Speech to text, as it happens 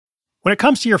When it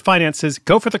comes to your finances,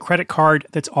 go for the credit card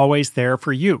that's always there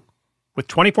for you. With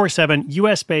 24/7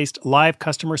 US-based live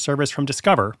customer service from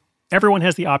Discover, everyone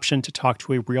has the option to talk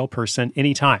to a real person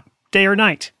anytime, day or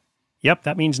night. Yep,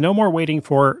 that means no more waiting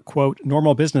for, quote,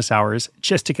 normal business hours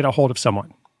just to get a hold of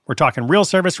someone. We're talking real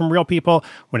service from real people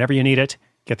whenever you need it.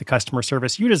 Get the customer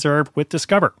service you deserve with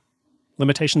Discover.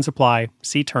 Limitations apply.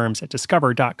 See terms at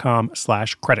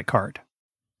discover.com/creditcard.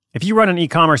 If you run an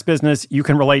e-commerce business, you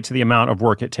can relate to the amount of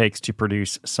work it takes to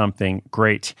produce something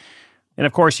great. And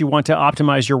of course, you want to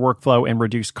optimize your workflow and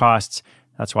reduce costs.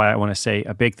 That's why I want to say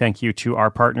a big thank you to our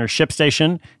partner,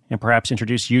 ShipStation, and perhaps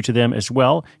introduce you to them as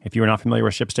well. If you are not familiar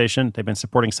with ShipStation, they've been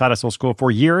supporting Side Hustle School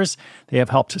for years. They have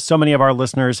helped so many of our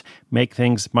listeners make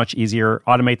things much easier,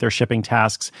 automate their shipping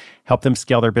tasks, help them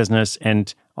scale their business,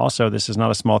 and also, this is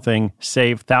not a small thing,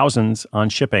 save thousands on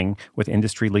shipping with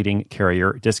industry-leading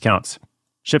carrier discounts.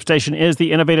 ShipStation is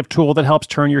the innovative tool that helps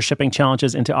turn your shipping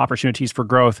challenges into opportunities for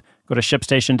growth. Go to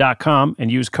ShipStation.com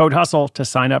and use code HUSTLE to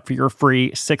sign up for your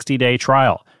free 60-day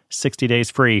trial. 60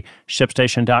 days free.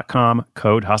 ShipStation.com,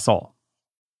 code HUSTLE.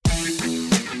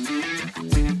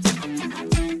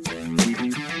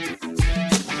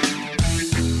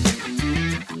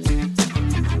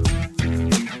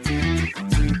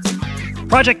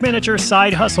 Project Manager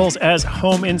Side Hustles as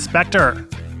Home Inspector.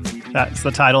 That's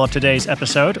the title of today's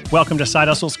episode. Welcome to Side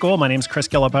Hustle School. My name is Chris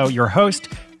Guillebeau, your host,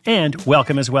 and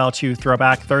welcome as well to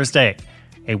Throwback Thursday,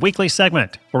 a weekly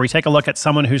segment where we take a look at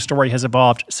someone whose story has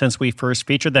evolved since we first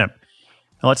featured them.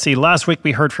 Now, let's see. Last week,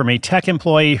 we heard from a tech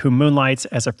employee who moonlights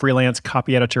as a freelance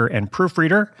copy editor and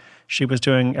proofreader. She was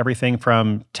doing everything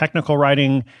from technical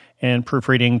writing and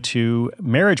proofreading to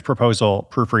marriage proposal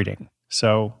proofreading.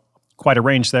 So quite a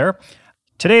range there.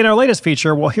 Today, in our latest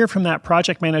feature, we'll hear from that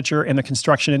project manager in the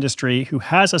construction industry who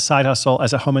has a side hustle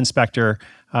as a home inspector.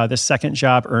 This second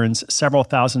job earns several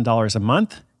 $1,000s a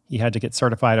month. He had to get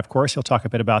certified, of course. He'll talk a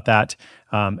bit about that.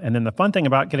 And then the fun thing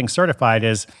about getting certified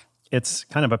is it's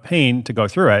kind of a pain to go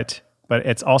through it, but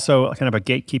it's also kind of a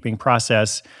gatekeeping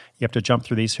process. You have to jump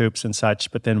through these hoops and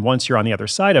such. But then once you're on the other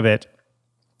side of it,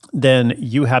 then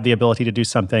you have the ability to do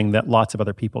something that lots of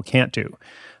other people can't do.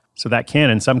 So that can,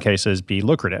 in some cases, be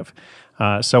lucrative.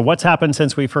 So what's happened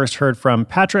since we first heard from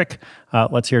Patrick?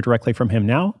 Let's hear directly from him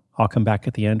now. I'll come back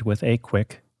at the end with a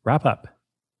quick wrap-up.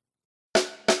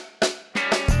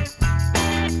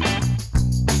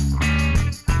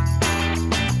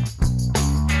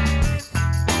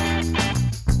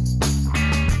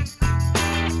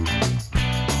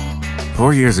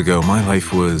 Four years ago, my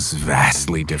life was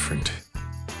vastly different.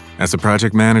 As a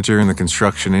project manager in the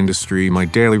construction industry, my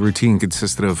daily routine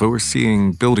consisted of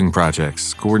overseeing building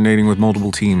projects, coordinating with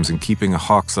multiple teams, and keeping a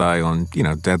hawk's eye on,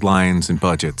 deadlines and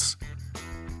budgets.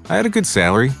 I had a good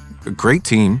salary, a great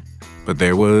team, but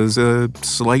there was a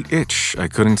slight itch I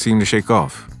couldn't seem to shake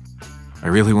off. I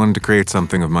really wanted to create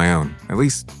something of my own, at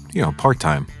least,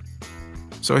 part-time.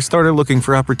 So I started looking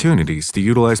for opportunities to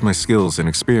utilize my skills and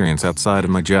experience outside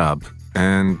of my job,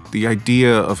 and the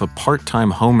idea of a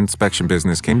part-time home inspection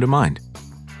business came to mind.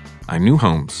 I knew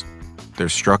homes, their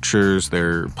structures,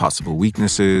 their possible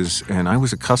weaknesses, and I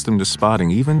was accustomed to spotting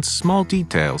even small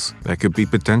details that could be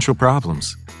potential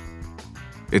problems.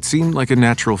 It seemed like a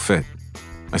natural fit.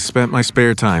 I spent my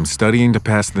spare time studying to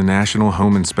pass the National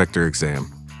Home Inspector exam.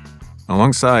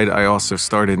 Alongside, I also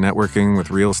started networking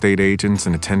with real estate agents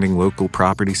and attending local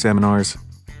property seminars.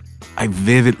 I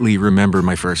vividly remember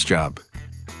my first job.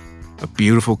 A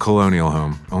beautiful colonial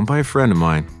home owned by a friend of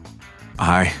mine.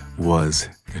 I was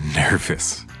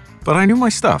nervous, but I knew my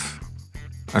stuff.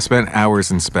 I spent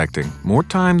hours inspecting, more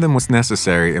time than was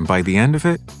necessary, and by the end of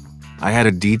it, I had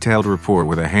a detailed report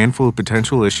with a handful of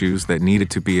potential issues that needed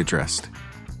to be addressed.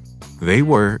 They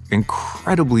were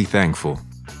incredibly thankful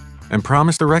and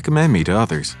promised to recommend me to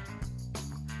others.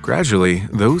 Gradually,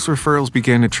 those referrals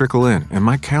began to trickle in, and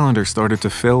my calendar started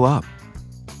to fill up.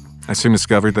 I soon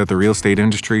discovered that the real estate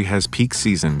industry has peak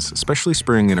seasons, especially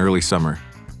spring and early summer.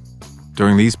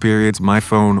 During these periods, my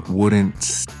phone wouldn't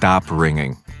stop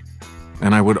ringing,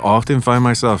 and I would often find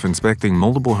myself inspecting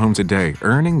multiple homes a day,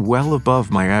 earning well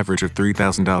above my average of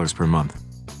 $3,000 per month.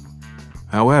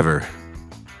 However,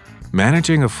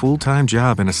 managing a full-time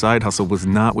job and a side hustle was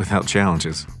not without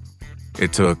challenges.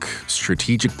 It took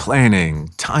strategic planning,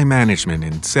 time management,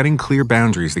 and setting clear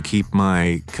boundaries to keep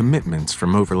my commitments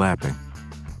from overlapping.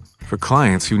 For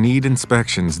clients who need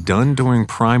inspections done during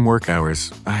prime work hours,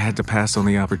 I had to pass on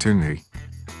the opportunity.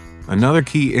 Another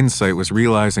key insight was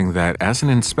realizing that as an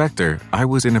inspector, I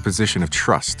was in a position of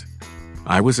trust.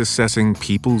 I was assessing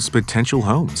people's potential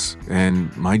homes,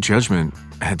 and my judgment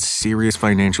had serious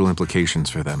financial implications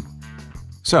for them.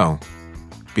 So,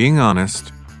 being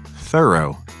honest,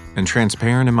 thorough, and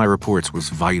transparent in my reports was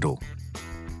vital.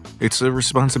 It's a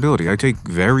responsibility I take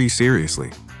very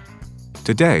seriously.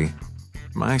 Today,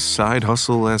 my side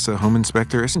hustle as a home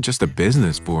inspector isn't just a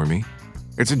business for me.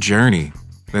 It's a journey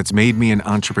that's made me an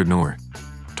entrepreneur,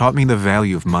 taught me the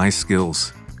value of my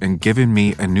skills, and given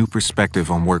me a new perspective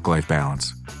on work-life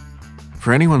balance.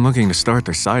 For anyone looking to start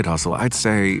their side hustle, I'd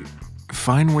say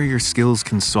find where your skills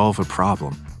can solve a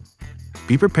problem.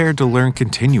 Be prepared to learn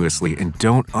continuously and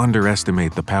don't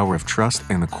underestimate the power of trust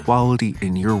and the quality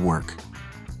in your work.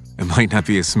 It might not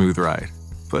be a smooth ride,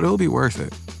 but it'll be worth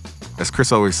it. As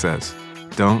Chris always says,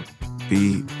 don't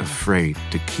be afraid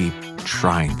to keep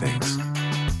trying things.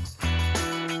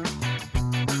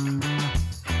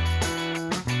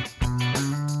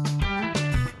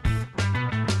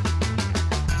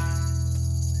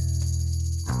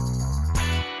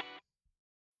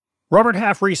 Robert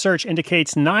Half research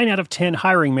indicates 9 out of 10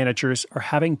 hiring managers are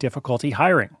having difficulty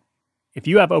hiring. If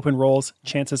you have open roles,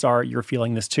 chances are you're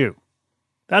feeling this too.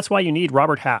 That's why you need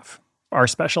Robert Half. Our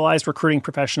specialized recruiting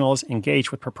professionals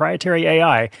engage with proprietary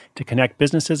AI to connect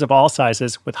businesses of all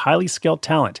sizes with highly skilled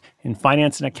talent in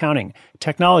finance and accounting,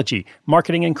 technology,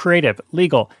 marketing and creative,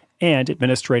 legal, and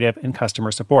administrative and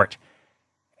customer support.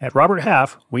 At Robert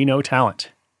Half, we know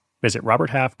talent. Visit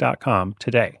roberthalf.com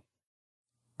today.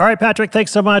 All right, Patrick,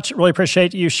 thanks so much. Really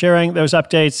appreciate you sharing those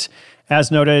updates. As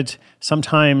noted,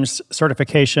 sometimes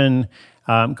certification,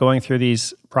 going through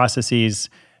these processes,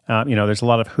 there's a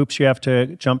lot of hoops you have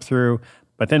to jump through.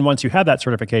 But then once you have that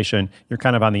certification, you're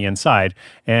kind of on the inside.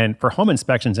 And for home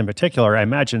inspections in particular, I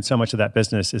imagine so much of that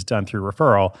business is done through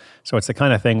referral. So it's the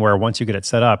kind of thing where once you get it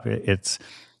set up, it's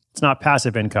not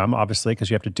passive income, obviously, because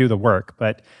you have to do the work.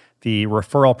 But the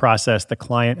referral process, the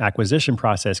client acquisition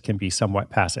process can be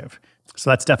somewhat passive. So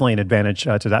that's definitely an advantage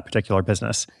to that particular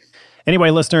business.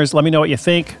 Anyway, listeners, let me know what you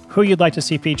think, who you'd like to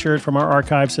see featured from our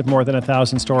archives of more than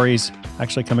 1,000 stories,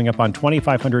 actually coming up on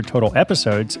 2,500 total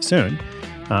episodes soon.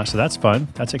 So that's fun.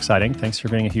 That's exciting. Thanks for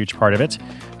being a huge part of it.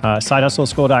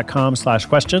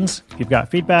 SideHustleSchool.com/questions. If you've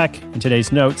got feedback in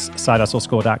today's notes,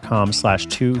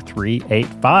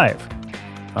 SideHustleSchool.com/2385.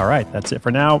 All right, that's it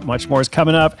for now. Much more is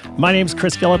coming up. My name's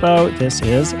Chris Guillebeau. This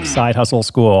is Side Hustle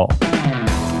School.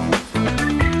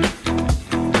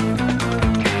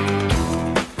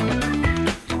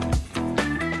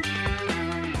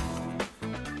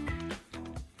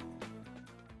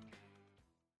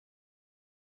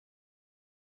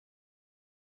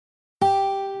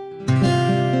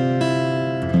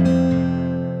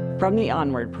 From the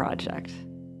Onward Project.